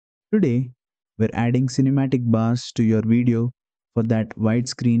Today, we're adding cinematic bars to your video for that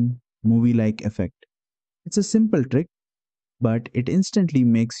widescreen movie-like effect. It's a simple trick, but it instantly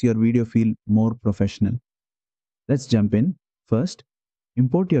makes your video feel more professional. Let's jump in. First,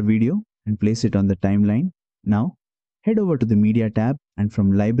 import your video and place it on the timeline. Now, head over to the Media tab and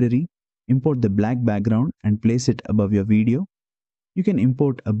from Library, import the black background and place it above your video. You can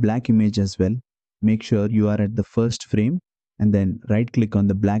import a black image as well. Make sure you are at the first frame and then right click on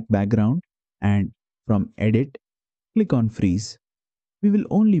the black background and from Edit, click on Freeze. We will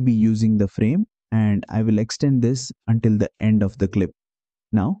only be using the frame and I will extend this until the end of the clip.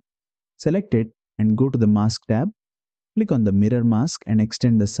 Now, select it and go to the Mask tab. Click on the mirror mask and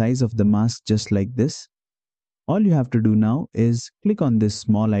extend the size of the mask just like this. All you have to do now is click on this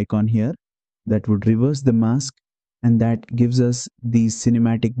small icon here that would reverse the mask and that gives us these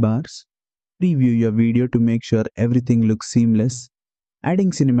cinematic bars. Preview your video to make sure everything looks seamless. Adding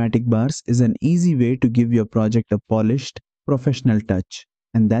cinematic bars is an easy way to give your project a polished, professional touch.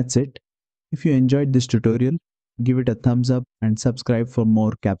 And that's it. If you enjoyed this tutorial, give it a thumbs up and subscribe for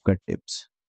more CapCut tips.